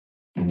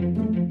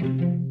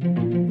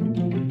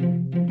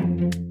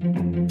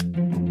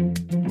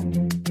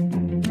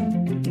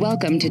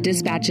Welcome to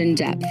Dispatch in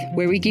Depth,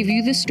 where we give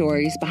you the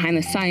stories behind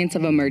the science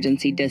of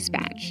emergency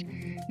dispatch.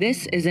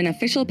 This is an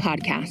official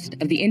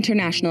podcast of the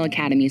International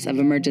Academies of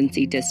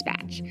Emergency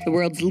Dispatch, the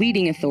world's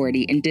leading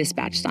authority in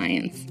dispatch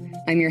science.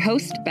 I'm your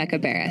host, Becca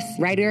Barris,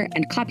 writer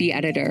and copy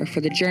editor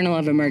for the Journal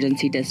of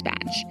Emergency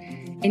Dispatch.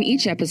 In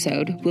each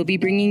episode, we'll be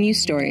bringing you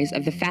stories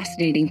of the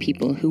fascinating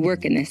people who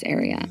work in this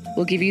area.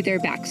 We'll give you their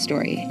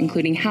backstory,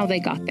 including how they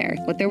got there,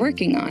 what they're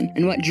working on,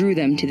 and what drew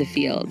them to the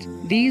field.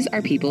 These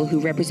are people who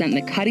represent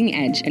the cutting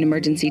edge in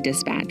emergency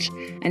dispatch,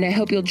 and I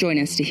hope you'll join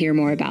us to hear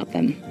more about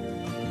them.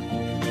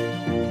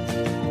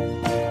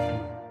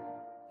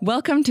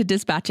 Welcome to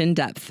Dispatch in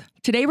Depth.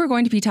 Today we're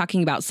going to be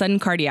talking about sudden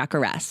cardiac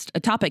arrest, a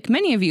topic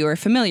many of you are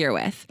familiar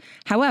with.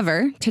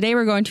 However, today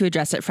we're going to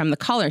address it from the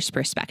caller's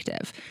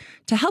perspective.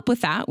 To help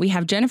with that, we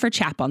have Jennifer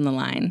Chap on the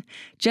line.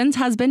 Jen's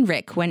husband,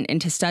 Rick, went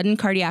into sudden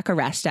cardiac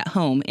arrest at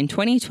home in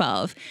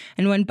 2012,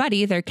 and when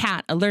Buddy, their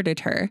cat, alerted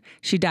her,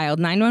 she dialed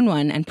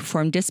 911 and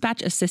performed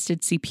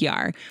dispatch-assisted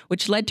CPR,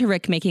 which led to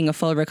Rick making a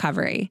full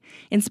recovery.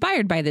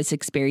 Inspired by this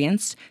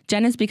experience,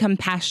 Jen has become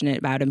passionate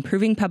about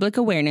improving public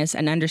awareness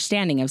and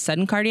understanding of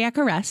sudden cardiac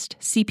arrest,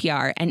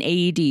 CPR, and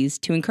AEDs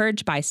to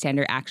encourage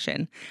bystander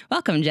action.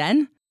 Welcome,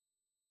 Jen.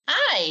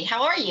 Hi,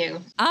 how are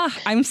you?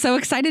 I'm so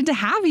excited to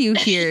have you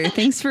here.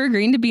 Thanks for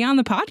agreeing to be on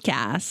the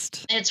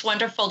podcast. It's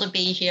wonderful to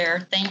be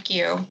here. Thank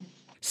you.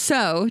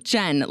 So,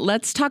 Jen,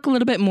 let's talk a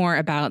little bit more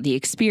about the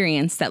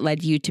experience that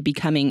led you to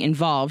becoming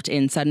involved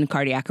in sudden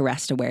cardiac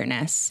arrest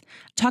awareness.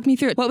 Talk me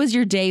through it. What was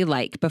your day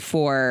like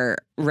before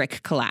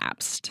Rick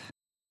collapsed?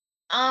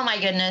 Oh, my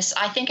goodness.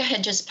 I think I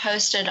had just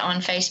posted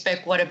on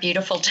Facebook what a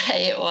beautiful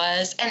day it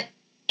was. And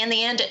in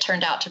the end, it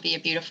turned out to be a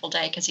beautiful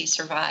day because he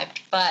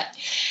survived. But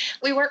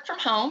we work from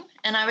home,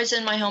 and I was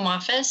in my home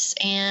office,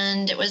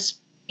 and it was,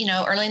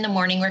 early in the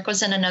morning. Rick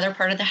was in another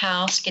part of the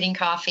house getting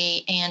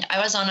coffee, and I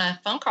was on a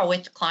phone call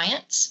with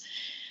clients,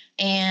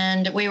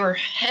 and we were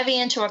heavy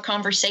into a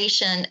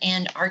conversation,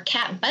 and our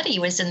cat Buddy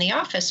was in the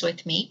office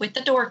with me with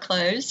the door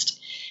closed.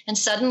 And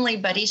suddenly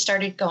Buddy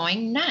started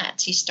going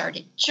nuts. He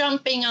started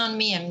jumping on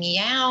me and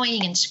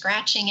meowing and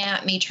scratching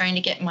at me, trying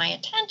to get my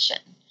attention.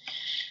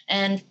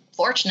 And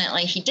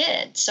fortunately, he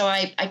did. So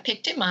I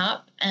picked him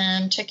up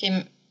and took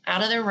him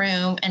out of the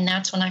room, and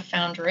that's when I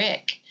found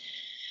Rick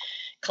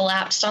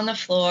collapsed on the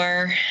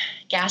floor,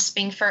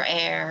 gasping for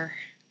air.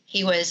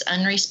 He was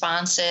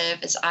unresponsive.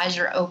 His eyes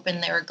were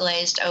open. They were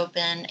glazed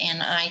open,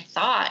 and I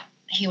thought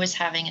he was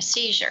having a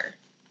seizure.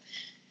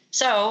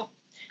 So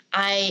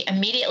I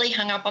immediately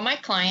hung up on my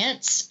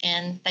clients,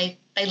 and they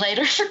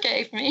later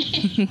forgave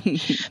me.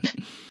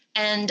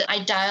 And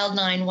I dialed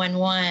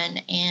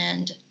 911,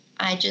 and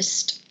I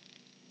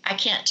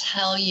can't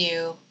tell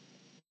you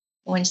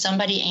when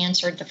somebody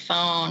answered the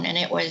phone, and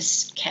it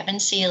was Kevin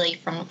Seeley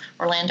from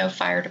Orlando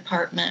Fire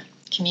Department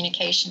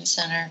Communication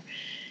Center.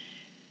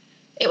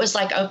 It was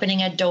like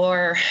opening a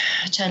door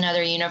to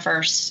another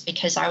universe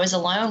because I was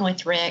alone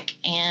with Rick,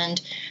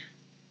 and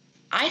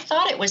I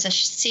thought it was a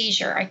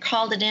seizure. I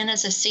called it in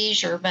as a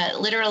seizure,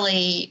 but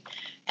literally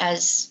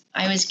as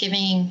I was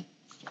giving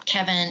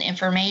Kevin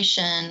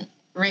information,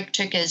 Rick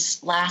took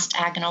his last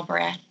agonal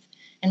breath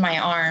in my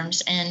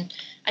arms, and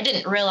I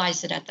didn't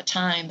realize it at the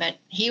time, but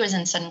he was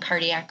in sudden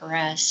cardiac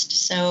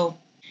arrest. So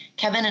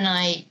Kevin and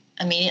I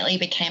immediately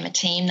became a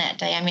team that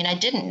day. I mean, I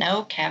didn't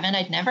know Kevin.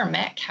 I'd never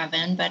met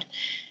Kevin, but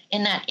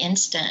in that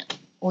instant,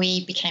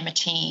 we became a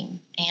team.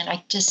 And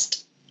I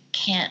just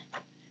cannot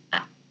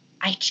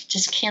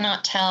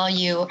tell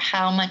you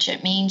how much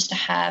it means to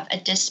have a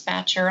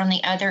dispatcher on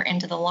the other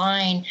end of the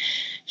line.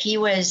 He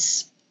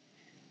was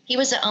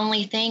the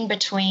only thing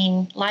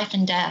between life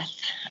and death.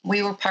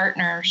 We were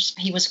partners.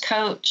 He was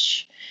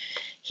coach.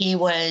 He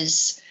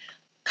was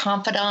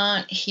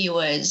confidant. He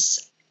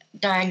was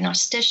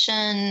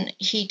diagnostician.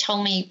 He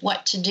told me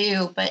what to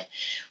do. But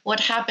what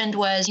happened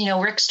was,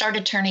 Rick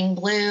started turning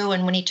blue.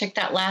 And when he took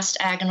that last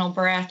agonal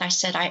breath, I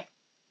said, I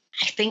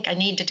think I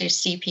need to do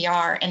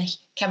CPR. And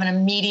Kevin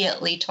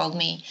immediately told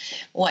me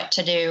what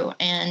to do.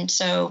 And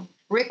so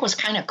Rick was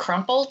kind of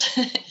crumpled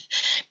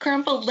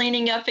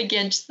leaning up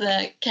against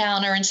the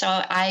counter. And so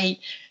I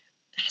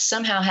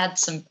somehow had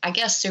some,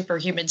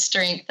 superhuman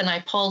strength. And I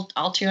pulled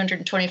all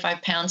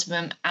 225 pounds of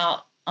him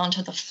out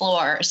onto the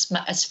floor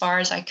as far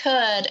as I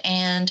could.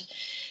 And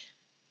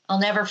I'll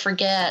never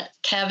forget,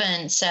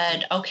 Kevin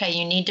said, okay,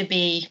 you need to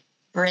be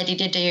ready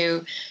to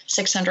do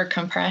 600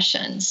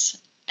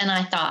 compressions. And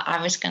I thought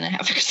I was going to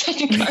have a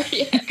sudden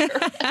cardiac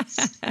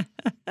arrest.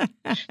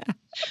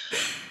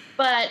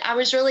 But I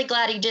was really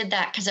glad he did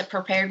that because it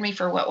prepared me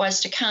for what was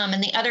to come.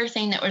 And the other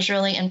thing that was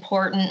really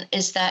important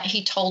is that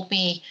he told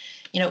me,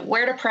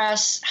 where to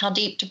press, how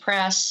deep to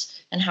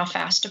press, and how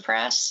fast to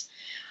press.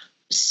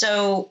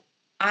 So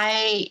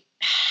I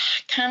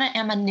kind of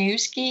am a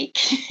news geek.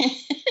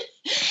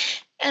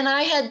 And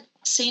I had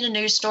seen a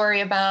news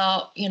story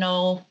about,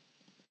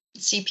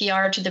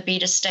 CPR to the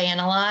beat of Staying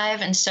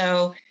Alive. And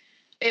so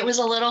it was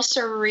a little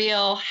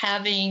surreal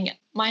having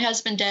my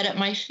husband dead at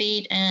my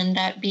feet and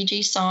that Bee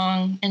Gees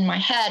song in my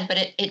head, but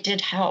it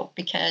did help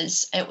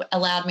because it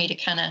allowed me to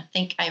kind of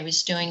think I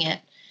was doing it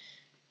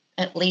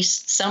at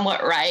least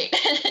somewhat right.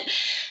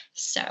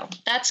 So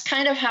that's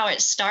kind of how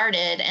it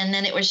started. And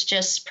then it was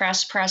just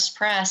press, press,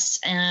 press,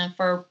 and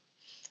for,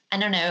 I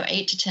don't know,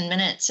 8 to 10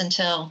 minutes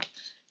until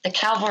the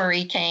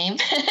cavalry came,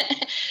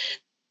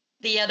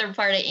 the other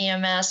part of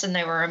EMS, and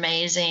they were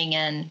amazing.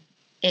 And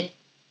it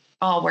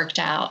all worked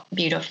out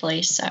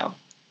beautifully. So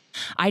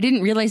I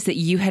didn't realize that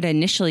you had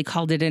initially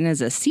called it in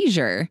as a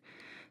seizure.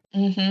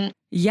 mm-hmm.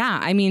 Yeah.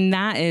 I mean,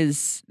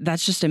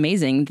 that's just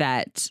amazing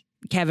that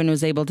Kevin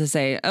was able to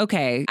say,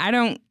 okay, I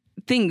don't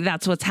think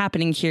that's what's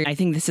happening here. I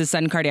think this is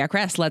sudden cardiac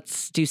arrest.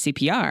 Let's do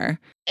CPR.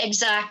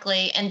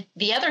 Exactly. And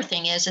the other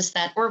thing is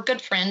that we're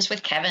good friends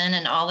with Kevin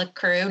and all the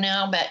crew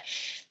now, but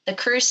the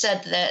crew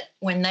said that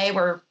when they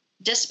were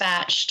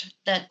dispatched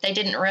that they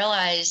didn't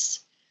realize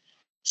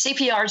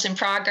CPR's in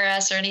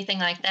progress or anything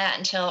like that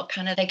until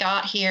kind of they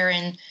got here.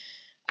 And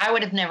I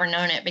would have never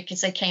known it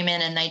because they came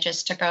in and they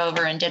just took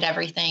over and did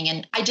everything.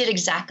 And I did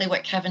exactly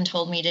what Kevin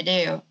told me to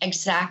do.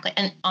 Exactly.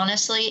 And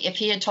honestly, if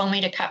he had told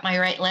me to cut my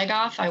right leg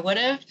off, I would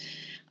have.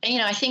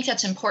 I think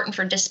that's important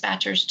for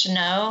dispatchers to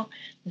know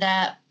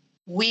that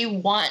we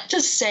want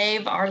to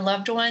save our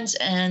loved ones.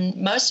 And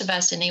most of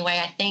us,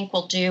 anyway, I think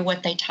will do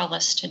what they tell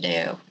us to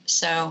do.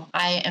 So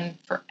I am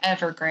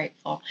forever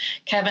grateful.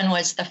 Kevin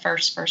was the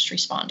first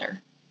responder.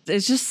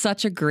 It's just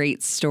such a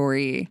great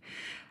story.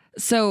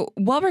 So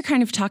while we're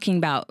kind of talking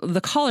about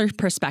the caller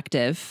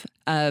perspective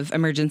of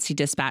emergency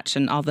dispatch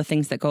and all the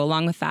things that go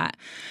along with that,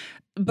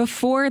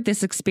 before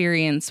this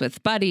experience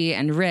with Buddy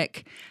and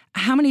Rick,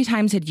 how many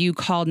times had you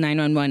called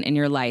 911 in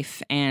your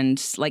life?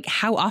 And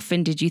how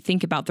often did you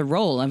think about the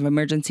role of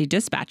emergency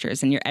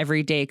dispatchers in your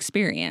everyday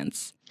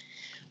experience?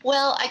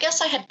 Well, I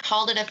guess I had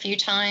called it a few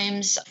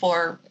times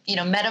for,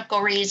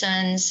 medical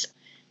reasons.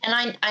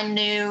 And I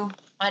knew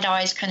I'd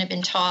always kind of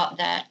been taught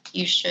that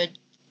you should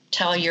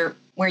tell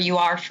where you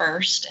are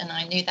first, and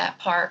I knew that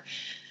part.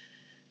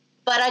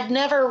 But I'd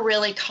never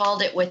really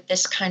called it with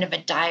this kind of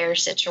a dire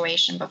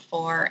situation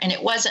before, and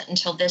it wasn't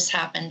until this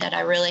happened that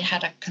I really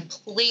had a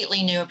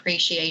completely new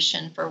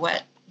appreciation for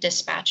what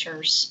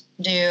dispatchers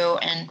do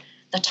and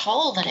the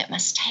toll that it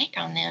must take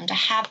on them to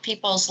have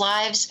people's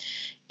lives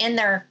in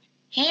their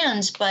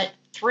hands, but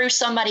through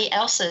somebody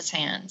else's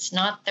hands,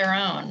 not their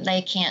own.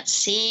 They can't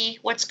see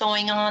what's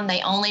going on.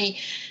 They only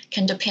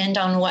can depend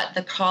on what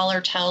the caller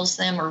tells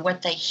them or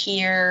what they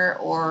hear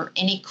or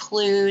any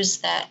clues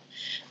that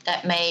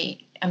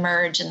may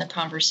emerge in the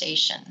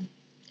conversation.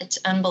 It's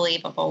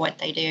unbelievable what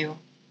they do.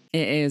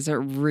 It is. It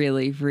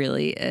really,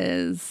 really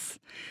is.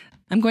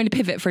 I'm going to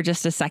pivot for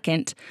just a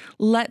second.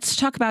 Let's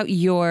talk about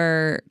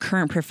your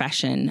current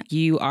profession.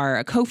 You are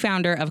a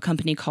co-founder of a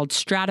company called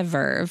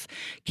Strataverve.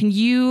 Can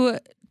you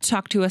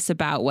talk to us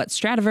about what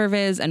Strataverve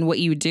is and what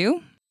you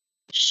do?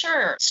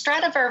 Sure.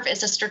 Strataverve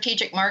is a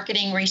strategic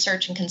marketing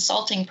research and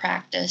consulting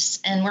practice,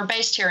 and we're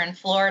based here in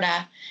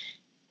Florida.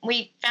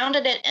 We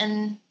founded it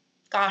in,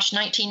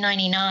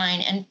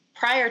 1999, and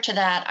prior to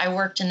that, I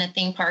worked in the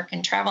theme park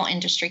and travel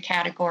industry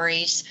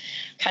categories,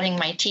 cutting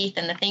my teeth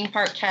in the theme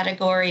park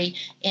category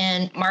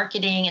in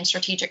marketing and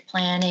strategic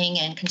planning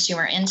and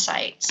consumer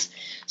insights.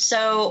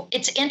 So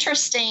it's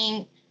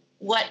interesting.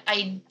 What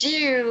I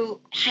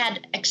do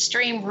had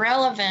extreme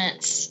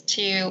relevance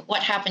to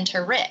what happened to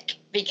Rick,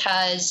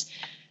 because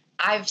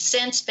I've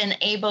since been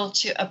able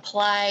to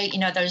apply,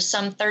 those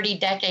some 30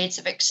 decades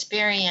of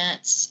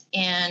experience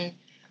in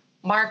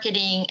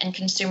marketing and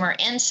consumer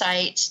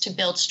insights to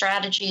build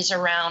strategies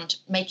around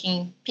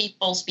making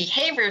people's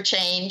behavior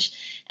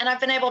change. And I've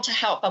been able to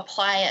help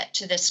apply it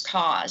to this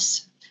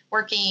cause,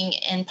 working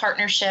in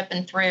partnership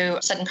and through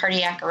Sudden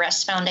Cardiac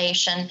Arrest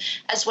Foundation,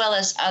 as well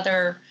as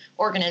other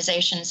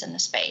organizations in the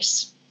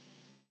space.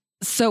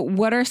 So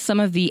what are some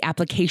of the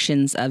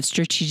applications of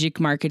strategic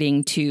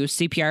marketing to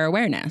CPR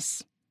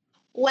awareness?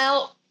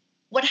 Well,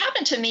 what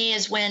happened to me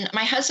is when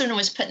my husband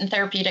was put in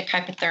therapeutic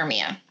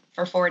hypothermia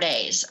for 4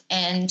 days.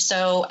 And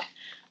so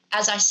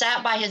as I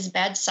sat by his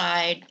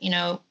bedside,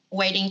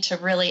 waiting to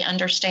really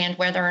understand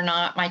whether or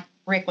not my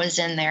Rick was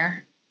in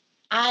there,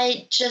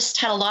 I just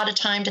had a lot of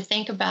time to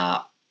think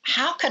about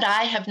how could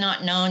I have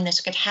not known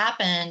this could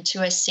happen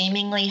to a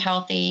seemingly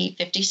healthy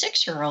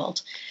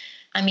 56-year-old?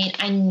 I mean,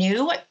 I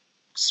knew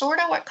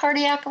what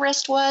cardiac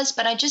arrest was,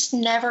 but I just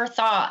never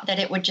thought that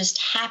it would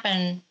just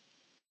happen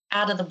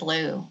out of the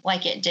blue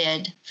like it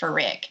did for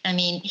Rick. I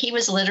mean, he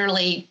was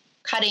literally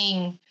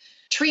cutting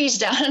trees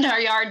down in our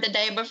yard the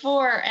day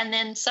before, and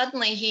then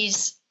suddenly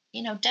he's,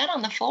 dead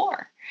on the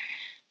floor.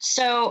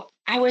 So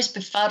I was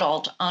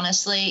befuddled,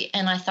 honestly,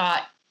 and I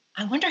thought,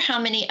 I wonder how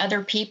many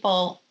other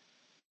people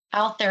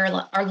out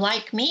there are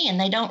like me and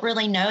they don't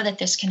really know that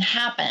this can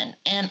happen.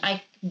 And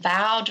I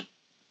vowed,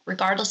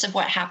 regardless of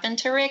what happened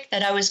to Rick,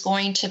 that I was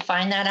going to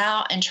find that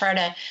out and try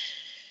to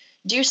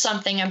do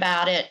something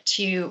about it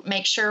to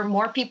make sure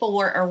more people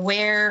were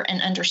aware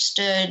and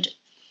understood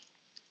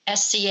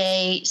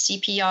SCA,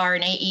 CPR,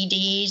 and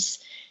AEDs,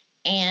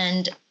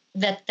 and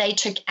that they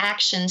took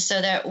action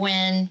so that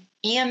when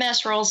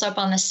EMS rolls up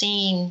on the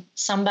scene,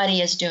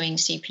 somebody is doing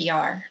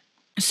CPR.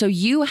 So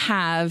you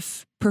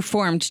have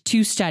performed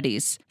 2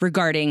 studies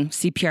regarding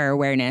CPR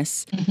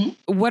awareness.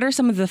 Mm-hmm. What are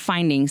some of the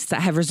findings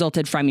that have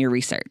resulted from your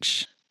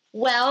research?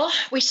 Well,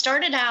 we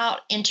started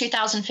out in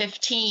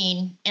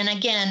 2015, and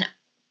again,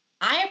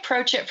 I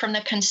approach it from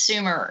the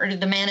consumer or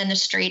the man in the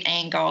street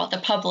angle, the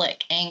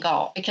public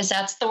angle, because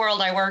that's the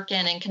world I work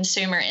in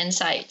consumer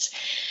insights.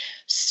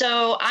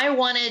 So I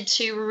wanted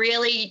to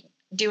really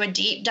do a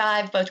deep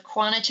dive, both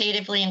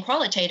quantitatively and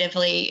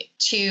qualitatively,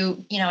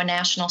 to a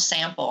national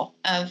sample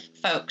of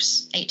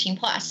folks 18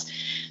 plus.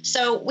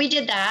 So we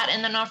did that,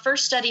 and then our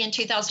first study in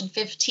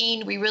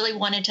 2015, we really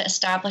wanted to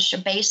establish a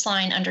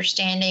baseline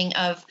understanding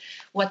of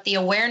what the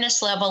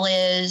awareness level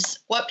is,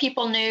 what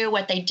people knew,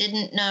 what they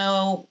didn't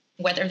know,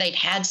 whether they'd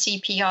had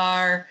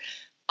CPR,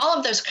 all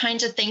of those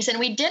kinds of things. And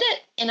we did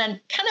it in a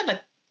kind of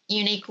a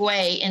unique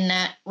way in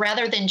that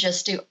rather than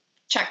just do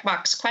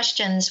checkbox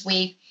questions,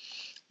 we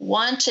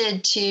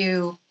wanted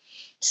to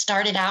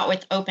start it out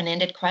with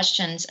open-ended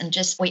questions and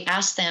we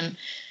asked them,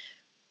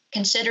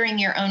 considering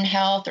your own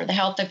health or the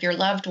health of your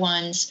loved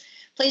ones,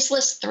 please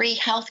list 3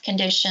 health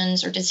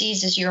conditions or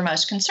diseases you're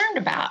most concerned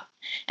about.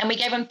 And we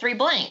gave them 3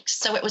 blanks,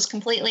 so it was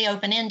completely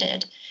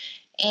open-ended.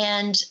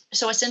 And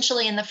so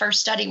essentially in the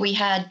first study, we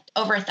had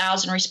over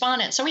 1,000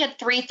 respondents. So we had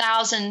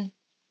 3,000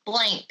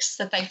 blanks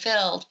that they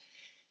filled.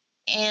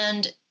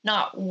 And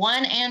not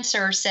one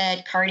answer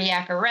said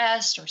cardiac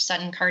arrest or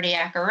sudden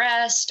cardiac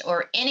arrest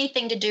or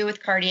anything to do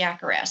with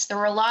cardiac arrest. There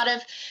were a lot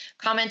of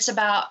comments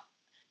about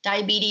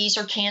diabetes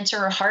or cancer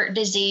or heart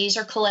disease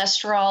or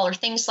cholesterol or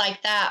things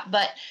like that.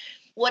 But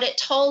what it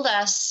told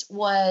us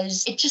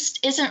was it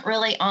just isn't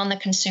really on the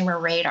consumer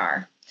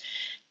radar.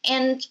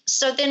 And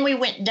so then we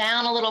went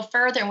down a little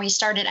further and we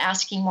started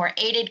asking more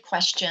aided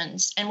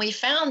questions. And we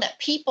found that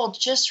people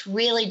just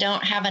really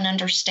don't have an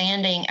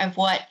understanding of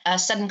what a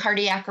sudden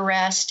cardiac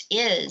arrest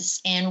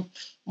is. And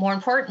more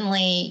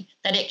importantly,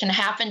 that it can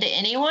happen to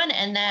anyone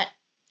and that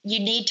you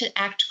need to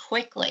act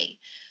quickly.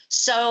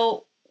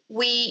 So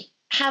we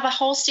have a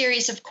whole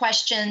series of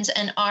questions,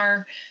 and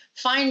our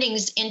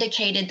findings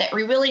indicated that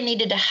we really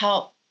needed to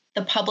help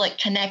the public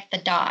connect the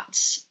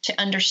dots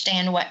to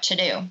understand what to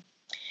do.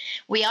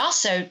 We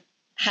also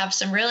have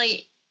some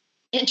really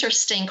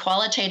interesting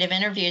qualitative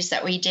interviews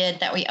that we did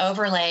that we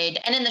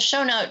overlaid. And in the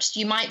show notes,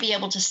 you might be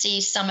able to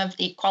see some of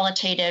the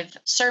qualitative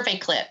survey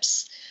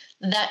clips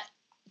that,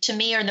 to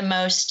me, are the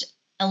most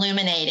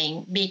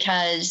illuminating,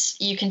 because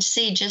you can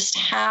see just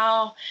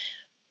how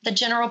the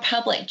general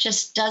public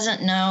just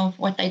doesn't know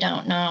what they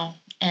don't know.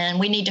 And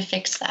we need to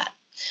fix that.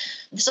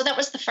 So that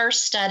was the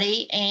first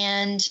study.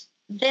 And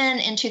then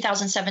in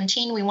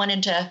 2017, we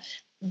wanted to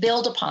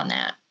build upon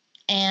that.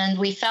 And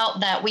we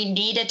felt that we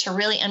needed to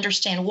really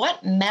understand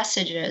what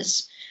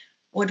messages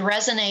would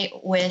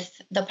resonate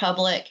with the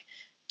public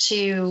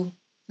to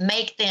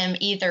make them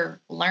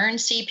either learn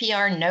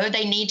CPR, know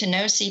they need to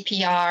know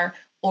CPR,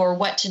 or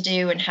what to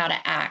do and how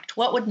to act.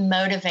 What would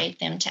motivate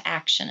them to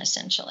action,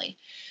 essentially.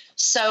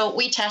 So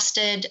we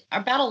tested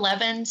about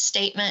 11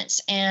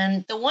 statements,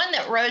 and the one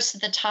that rose to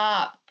the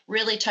top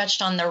really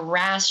touched on the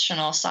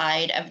rational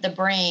side of the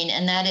brain,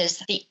 and that is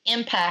the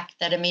impact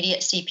that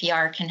immediate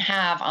CPR can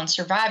have on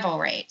survival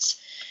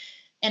rates.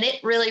 And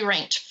it really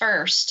ranked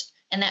first.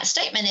 And that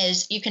statement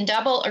is, you can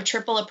double or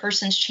triple a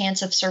person's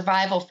chance of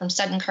survival from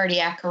sudden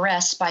cardiac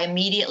arrest by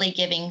immediately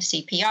giving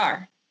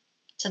CPR.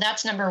 So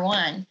that's number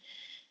one.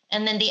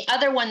 And then the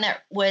other one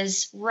that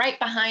was right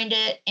behind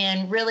it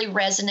and really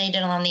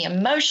resonated on the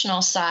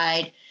emotional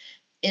side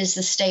is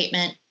the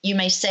statement, you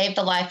may save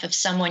the life of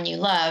someone you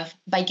love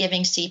by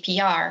giving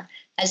CPR,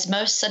 as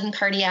most sudden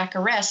cardiac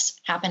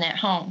arrests happen at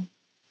home.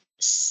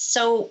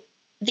 So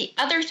the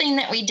other thing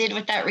that we did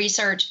with that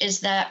research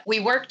is that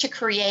we worked to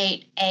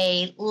create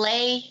a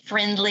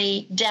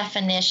lay-friendly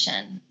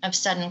definition of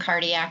sudden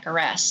cardiac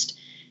arrest.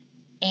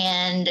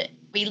 And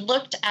we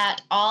looked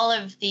at all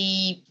of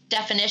the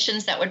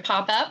definitions that would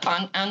pop up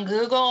on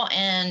Google,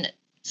 and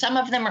some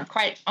of them are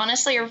quite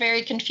honestly are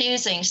very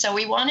confusing. So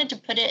we wanted to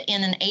put it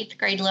in an 8th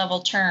grade level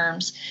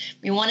terms.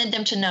 We wanted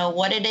them to know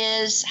what it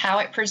is, how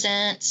it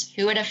presents,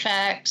 who it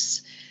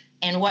affects,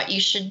 and what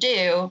you should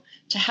do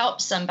to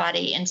help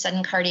somebody in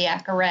sudden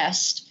cardiac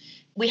arrest.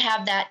 We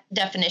have that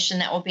definition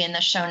that will be in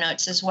the show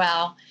notes as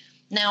well.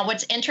 Now,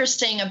 what's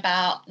interesting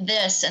about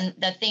this, and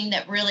the thing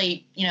that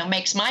really,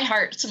 makes my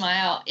heart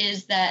smile,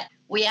 is that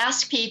we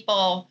ask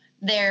people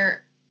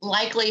their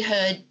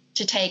likelihood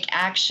to take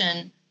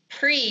action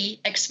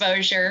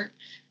pre-exposure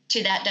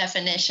to that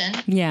definition.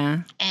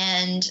 Yeah.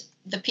 And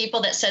the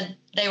people that said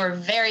they were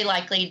very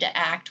likely to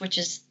act, which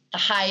is the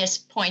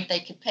highest point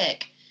they could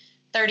pick,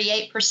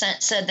 38%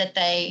 said that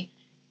they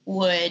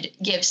would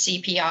give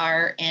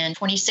CPR, and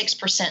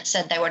 26%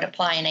 said they would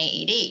apply an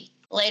AED.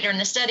 Later in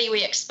the study,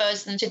 we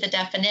exposed them to the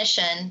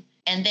definition,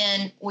 and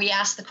then we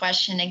asked the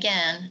question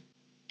again,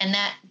 and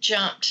that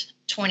jumped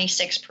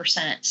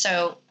 26%.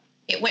 So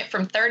it went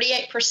from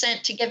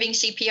 38% to giving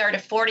CPR to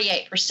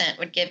 48%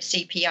 would give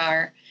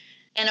CPR,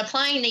 and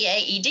applying the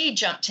AED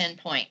jumped 10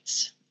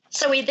 points.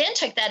 So we then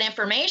took that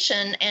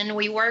information and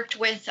we worked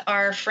with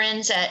our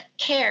friends at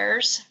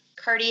CARES,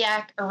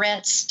 cardiac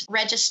arrest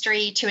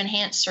registry to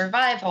enhance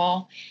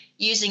survival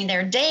using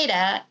their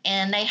data,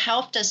 and they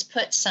helped us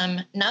put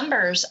some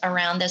numbers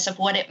around this of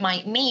what it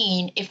might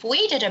mean if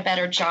we did a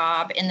better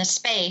job in the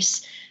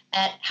space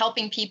at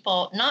helping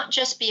people not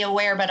just be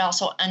aware, but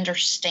also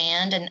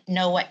understand and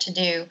know what to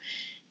do.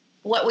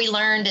 What we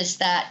learned is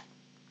that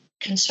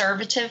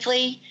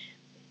conservatively,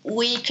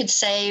 we could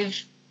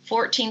save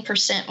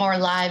 14% more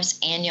lives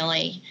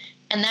annually,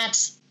 and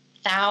that's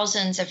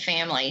thousands of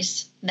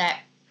families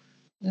that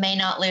may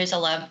not lose a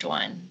loved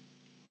one.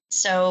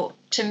 So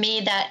to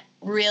me, that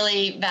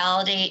really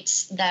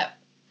validates that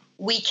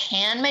we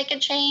can make a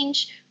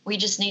change. We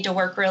just need to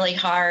work really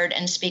hard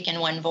and speak in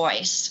one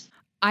voice.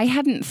 I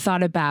hadn't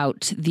thought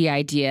about the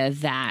idea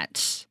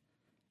that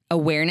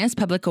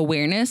public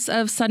awareness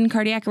of sudden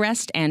cardiac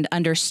arrest and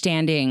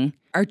understanding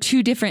are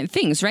two different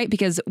things, right?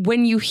 Because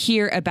when you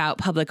hear about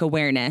public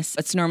awareness,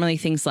 it's normally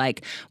things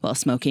like, well,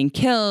 smoking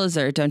kills,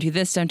 or don't do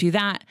this, don't do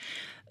that.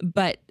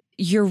 But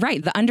you're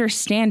right. The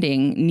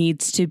understanding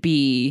needs to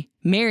be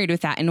married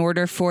with that in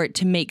order for it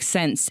to make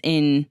sense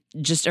in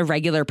just a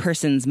regular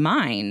person's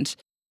mind.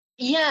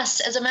 Yes.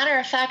 As a matter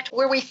of fact,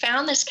 where we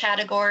found this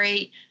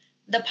category,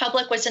 the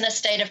public was in a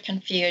state of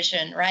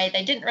confusion, right?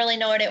 They didn't really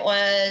know what it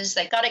was.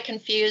 They got it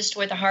confused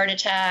with a heart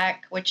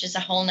attack, which is a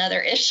whole nother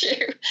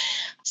issue.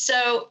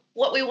 So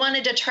what we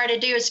wanted to try to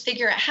do is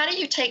figure out, how do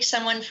you take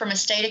someone from a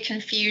state of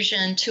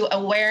confusion to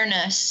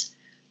awareness,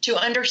 to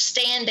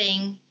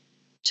understanding,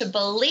 to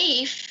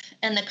belief,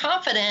 and the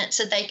confidence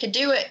that they could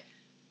do it,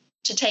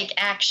 to take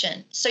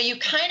action. So you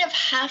kind of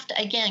have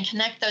to, again,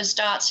 connect those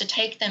dots to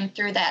take them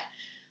through that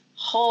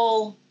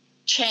whole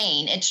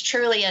chain. It's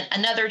truly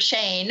another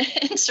chain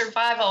in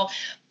survival,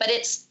 but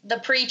it's the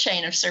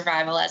pre-chain of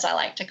survival, as I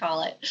like to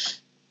call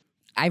it.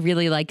 I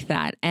really like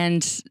that.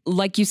 And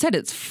like you said,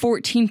 it's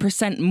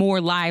 14%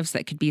 more lives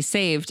that could be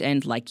saved.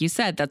 And like you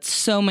said, that's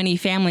so many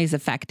families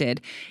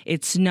affected.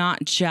 It's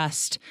not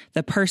just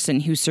the person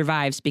who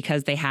survives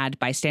because they had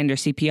bystander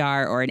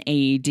CPR or an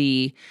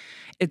AED.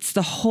 It's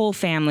the whole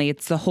family.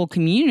 It's the whole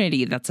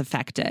community that's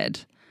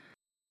affected.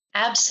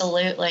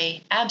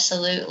 Absolutely.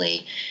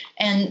 Absolutely.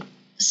 And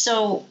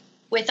so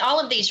with all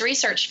of these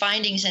research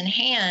findings in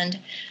hand,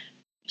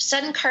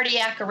 Sudden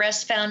Cardiac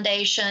Arrest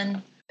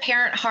Foundation,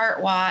 Parent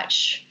Heart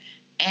Watch,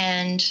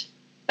 and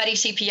Buddy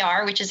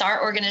CPR, which is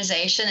our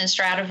organization, and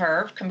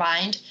Strataverve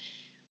combined,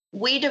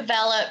 we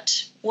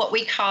developed what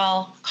we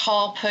call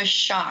Call Push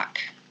Shock.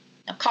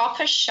 Now, Call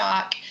Push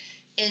Shock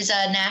is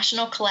a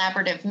national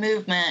collaborative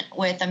movement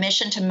with a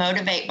mission to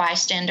motivate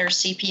bystander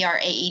CPR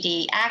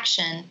AED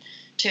action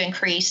to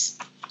increase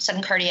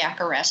sudden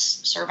cardiac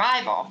arrest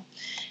survival.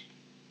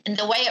 And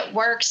the way it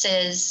works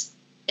is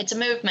it's a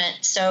movement.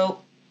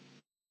 So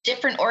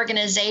different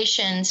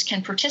organizations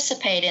can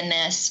participate in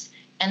this,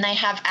 and they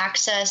have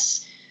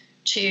access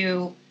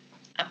to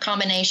a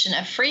combination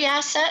of free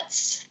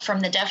assets,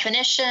 from the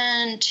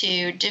definition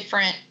to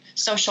different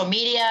social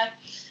media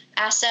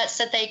assets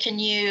that they can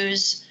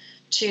use,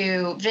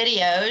 to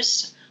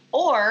videos,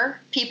 or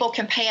people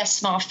can pay a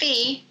small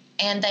fee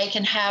and they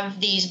can have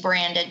these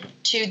branded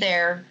to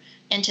their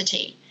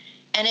entity.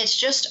 And it's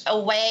just a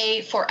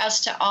way for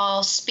us to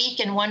all speak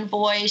in one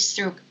voice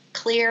through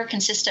clear,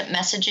 consistent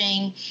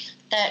messaging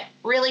that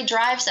really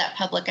drives that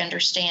public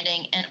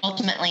understanding and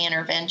ultimately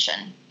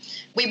intervention.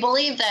 We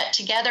believe that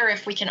together,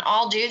 if we can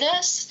all do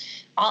this,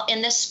 all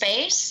in this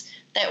space,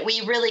 that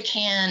we really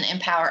can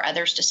empower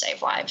others to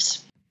save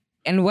lives.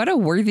 And what a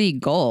worthy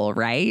goal,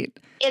 right?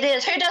 It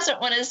is. Who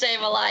doesn't want to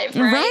save a life,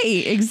 right?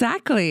 Right,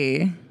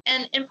 exactly.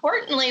 And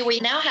importantly, we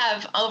now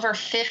have over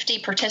 50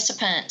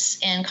 participants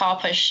in Call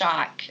Push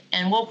Shock,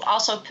 and we'll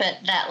also put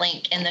that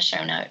link in the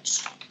show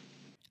notes.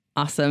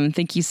 Awesome.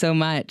 Thank you so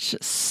much.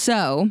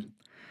 So,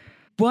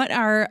 what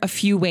are a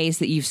few ways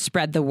that you've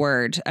spread the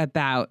word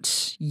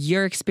about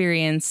your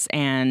experience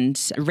and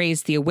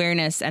raised the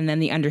awareness and then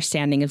the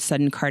understanding of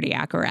sudden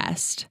cardiac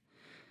arrest?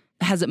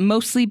 Has it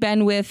mostly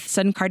been with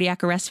Sudden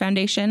Cardiac Arrest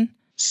Foundation?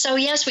 So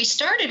yes, we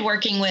started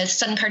working with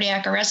Sudden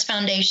Cardiac Arrest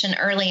Foundation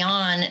early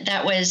on.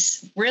 That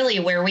was really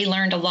where we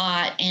learned a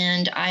lot.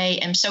 And I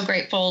am so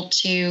grateful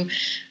to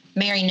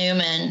Mary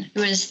Newman,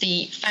 who is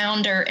the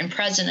founder and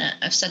president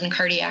of Sudden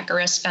Cardiac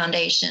Arrest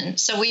Foundation.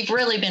 So we've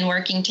really been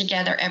working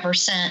together ever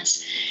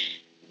since.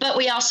 But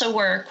we also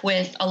work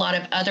with a lot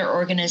of other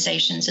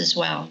organizations as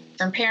well,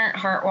 from Parent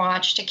Heart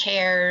Watch to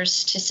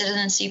CARES to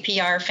Citizen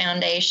CPR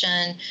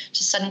Foundation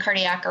to Sudden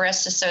Cardiac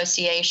Arrest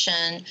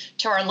Association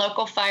to our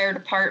local fire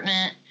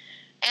department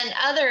and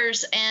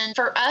others. And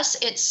for us,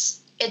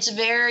 it's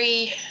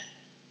very,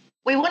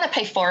 we want to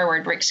pay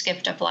forward Rick's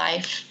gift of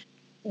life.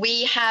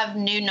 We have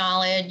new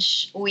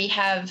knowledge. We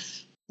have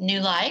new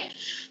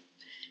life.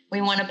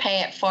 We want to pay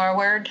it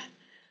forward.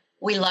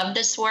 We love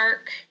this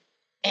work.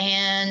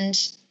 And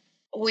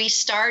we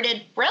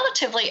started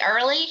relatively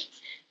early.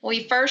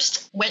 We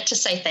first went to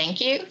say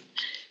thank you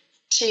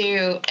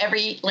to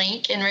every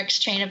link in Rick's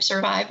chain of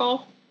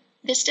survival.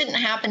 This didn't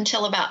happen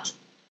till about,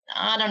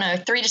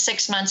 3 to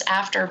 6 months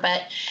after,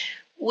 but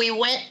we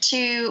went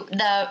to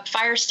the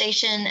fire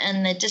station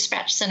and the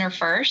dispatch center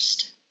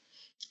first.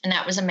 and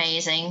that was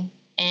amazing.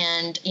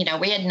 And,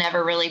 we had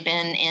never really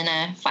been in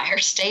a fire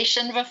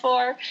station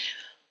before.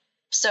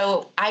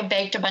 So I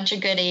baked a bunch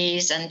of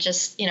goodies and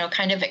just,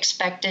 kind of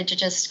expected to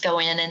just go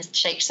in and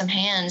shake some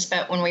hands.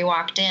 But when we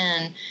walked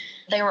in,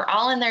 they were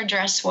all in their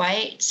dress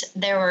white.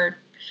 There were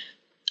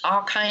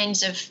all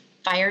kinds of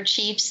fire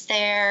chiefs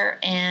there.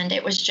 And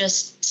it was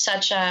just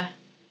such a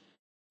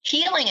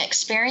healing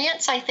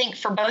experience, I think,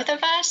 for both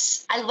of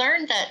us. I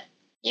learned that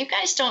you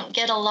guys don't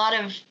get a lot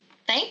of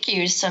thank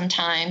yous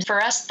sometimes.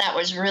 For us, that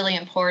was really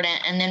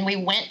important. And then we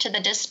went to the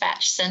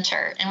dispatch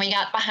center and we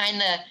got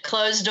behind the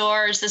closed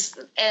doors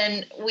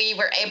and we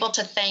were able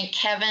to thank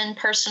Kevin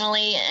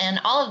personally and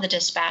all of the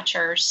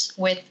dispatchers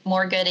with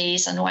more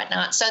goodies and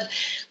whatnot. So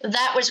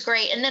that was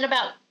great. And then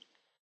about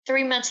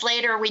 3 months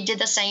later, we did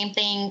the same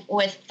thing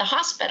with the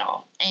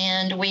hospital.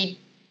 And we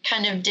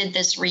kind of did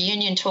this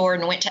reunion tour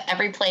and went to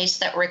every place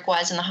that Rick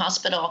was in the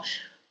hospital.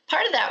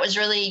 Part of that was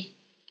really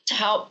to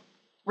help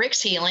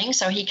Rick's healing,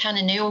 so he kind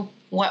of knew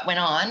what went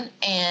on,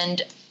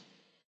 and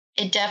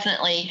it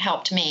definitely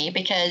helped me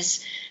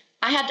because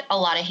I had a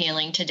lot of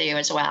healing to do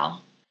as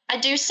well. I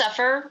do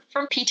suffer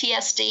from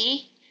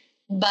PTSD,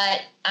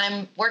 but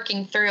I'm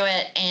working through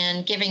it,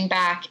 and giving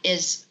back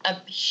is a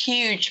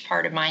huge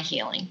part of my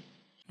healing.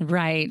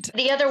 Right.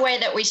 The other way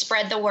that we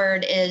spread the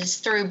word is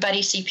through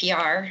Buddy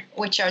CPR,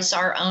 which is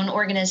our own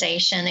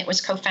organization. It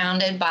was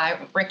co-founded by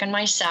Rick and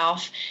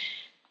myself.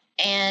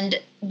 And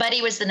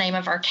Buddy was the name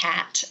of our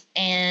cat.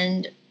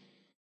 And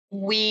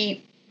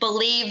we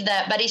believe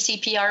that Buddy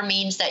CPR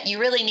means that you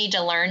really need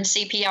to learn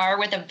CPR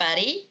with a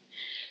buddy.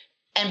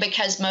 And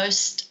because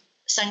most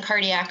sudden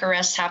cardiac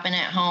arrests happen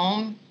at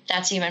home,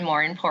 that's even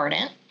more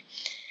important.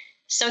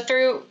 So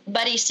through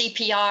Buddy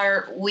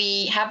CPR,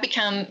 we have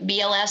become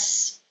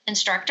BLS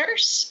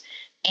instructors,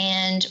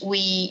 and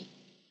we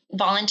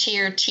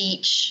volunteer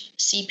teach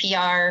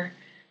CPR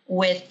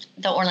with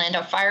the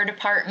Orlando Fire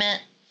Department,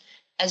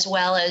 as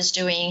well as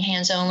doing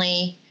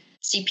hands-only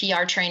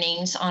CPR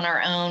trainings on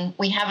our own.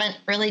 We haven't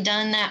really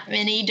done that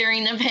many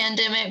during the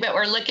pandemic, but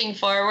we're looking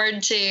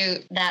forward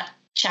to that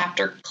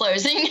chapter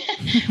closing.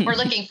 We're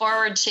looking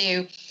forward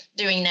to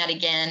doing that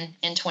again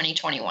in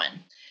 2021.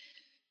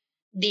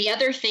 The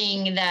other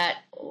thing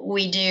that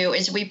we do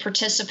is we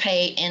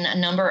participate in a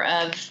number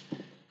of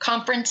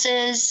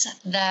conferences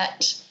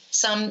that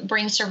some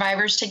bring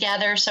survivors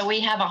together. So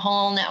we have a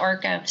whole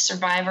network of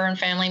survivor and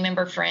family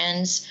member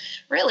friends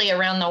really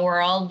around the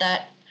world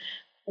that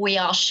we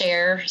all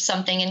share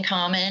something in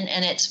common,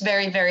 and it's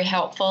very, very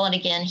helpful and,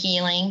 again,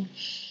 healing.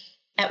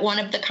 At one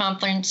of the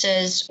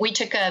conferences, we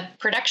took a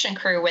production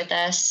crew with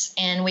us,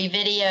 and we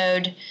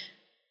videoed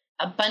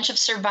a bunch of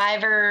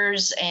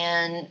survivors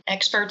and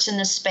experts in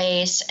the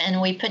space,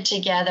 and we put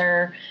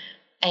together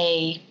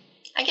I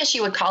guess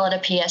you would call it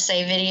a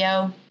PSA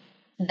video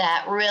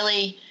that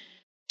really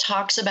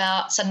talks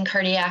about sudden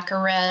cardiac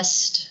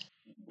arrest,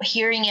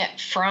 hearing it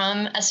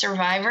from a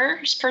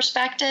survivor's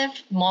perspective,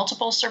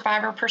 multiple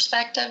survivor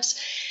perspectives.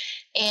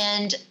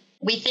 And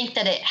we think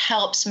that it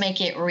helps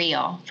make it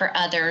real for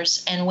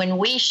others. And when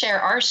we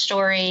share our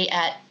story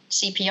at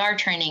CPR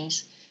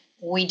trainings,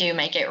 we do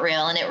make it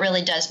real. And it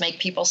really does make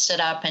people sit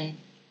up and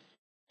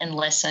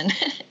listen.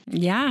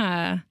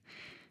 Yeah.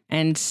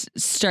 And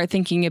start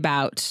thinking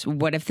about,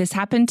 what if this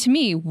happened to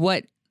me?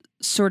 What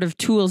sort of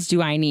tools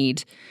do I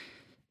need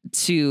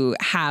to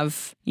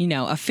have,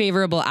 a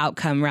favorable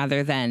outcome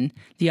rather than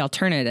the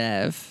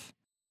alternative?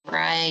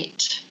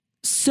 Right.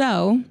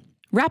 So,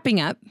 wrapping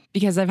up,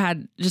 because I've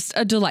had just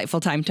a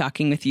delightful time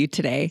talking with you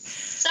today.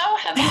 So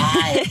have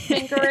I. It's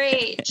been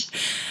great.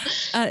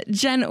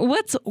 Jen,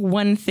 what's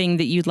one thing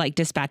that you'd like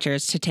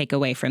dispatchers to take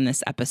away from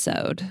this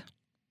episode?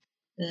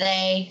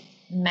 They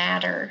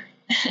matter.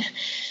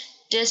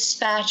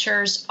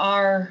 Dispatchers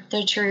are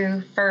the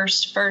true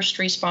first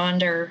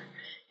responder,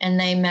 and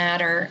they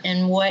matter.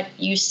 And what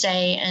you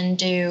say and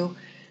do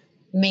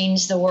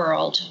means the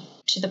world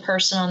to the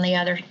person on the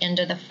other end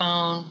of the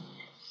phone.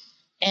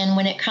 And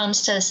when it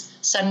comes to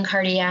sudden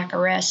cardiac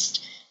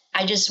arrest,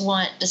 I just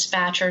want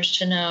dispatchers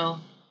to know,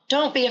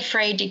 don't be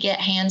afraid to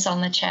get hands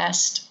on the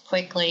chest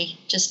quickly.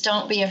 Just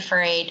don't be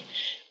afraid,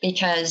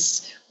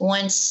 because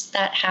once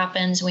that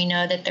happens, we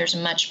know that there's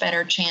a much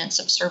better chance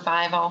of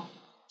survival.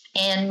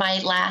 And my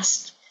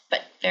last,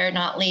 but very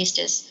not least,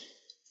 is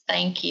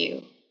thank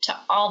you to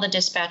all the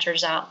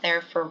dispatchers out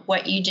there for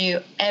what you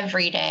do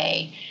every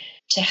day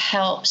to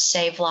help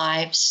save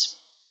lives.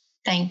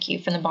 Thank you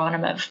from the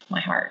bottom of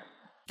my heart.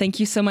 Thank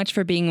you so much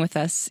for being with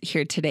us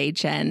here today,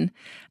 Jen.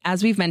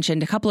 As we've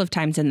mentioned a couple of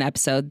times in the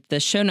episode, the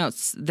show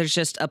notes, there's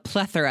just a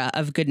plethora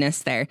of goodness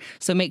there.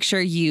 So make sure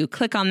you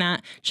click on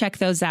that, check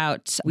those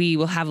out. We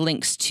will have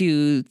links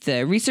to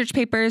the research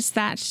papers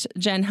that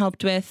Jen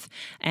helped with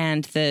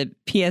and the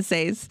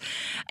PSAs.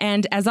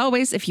 And as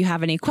always, if you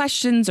have any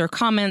questions or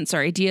comments or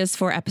ideas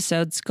for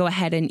episodes, go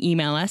ahead and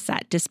email us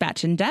at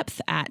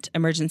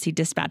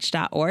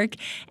dispatchinDepth@emergencydispatch.org.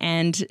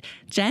 And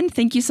Jen,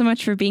 thank you so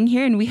much for being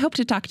here, and we hope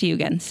to talk to you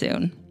again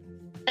soon.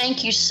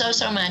 Thank you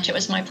so much. It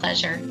was my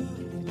pleasure.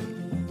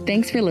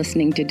 Thanks for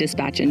listening to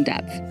Dispatch in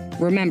Depth.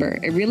 Remember,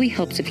 it really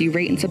helps if you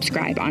rate and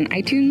subscribe on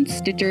iTunes,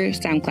 Stitcher,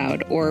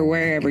 SoundCloud, or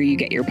wherever you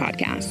get your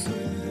podcasts.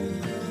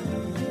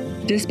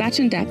 Dispatch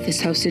in Depth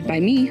is hosted by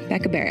me,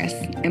 Becca Barris.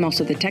 I'm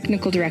also the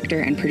technical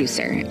director and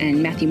producer,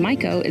 and Matthew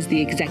Maiko is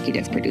the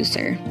executive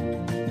producer.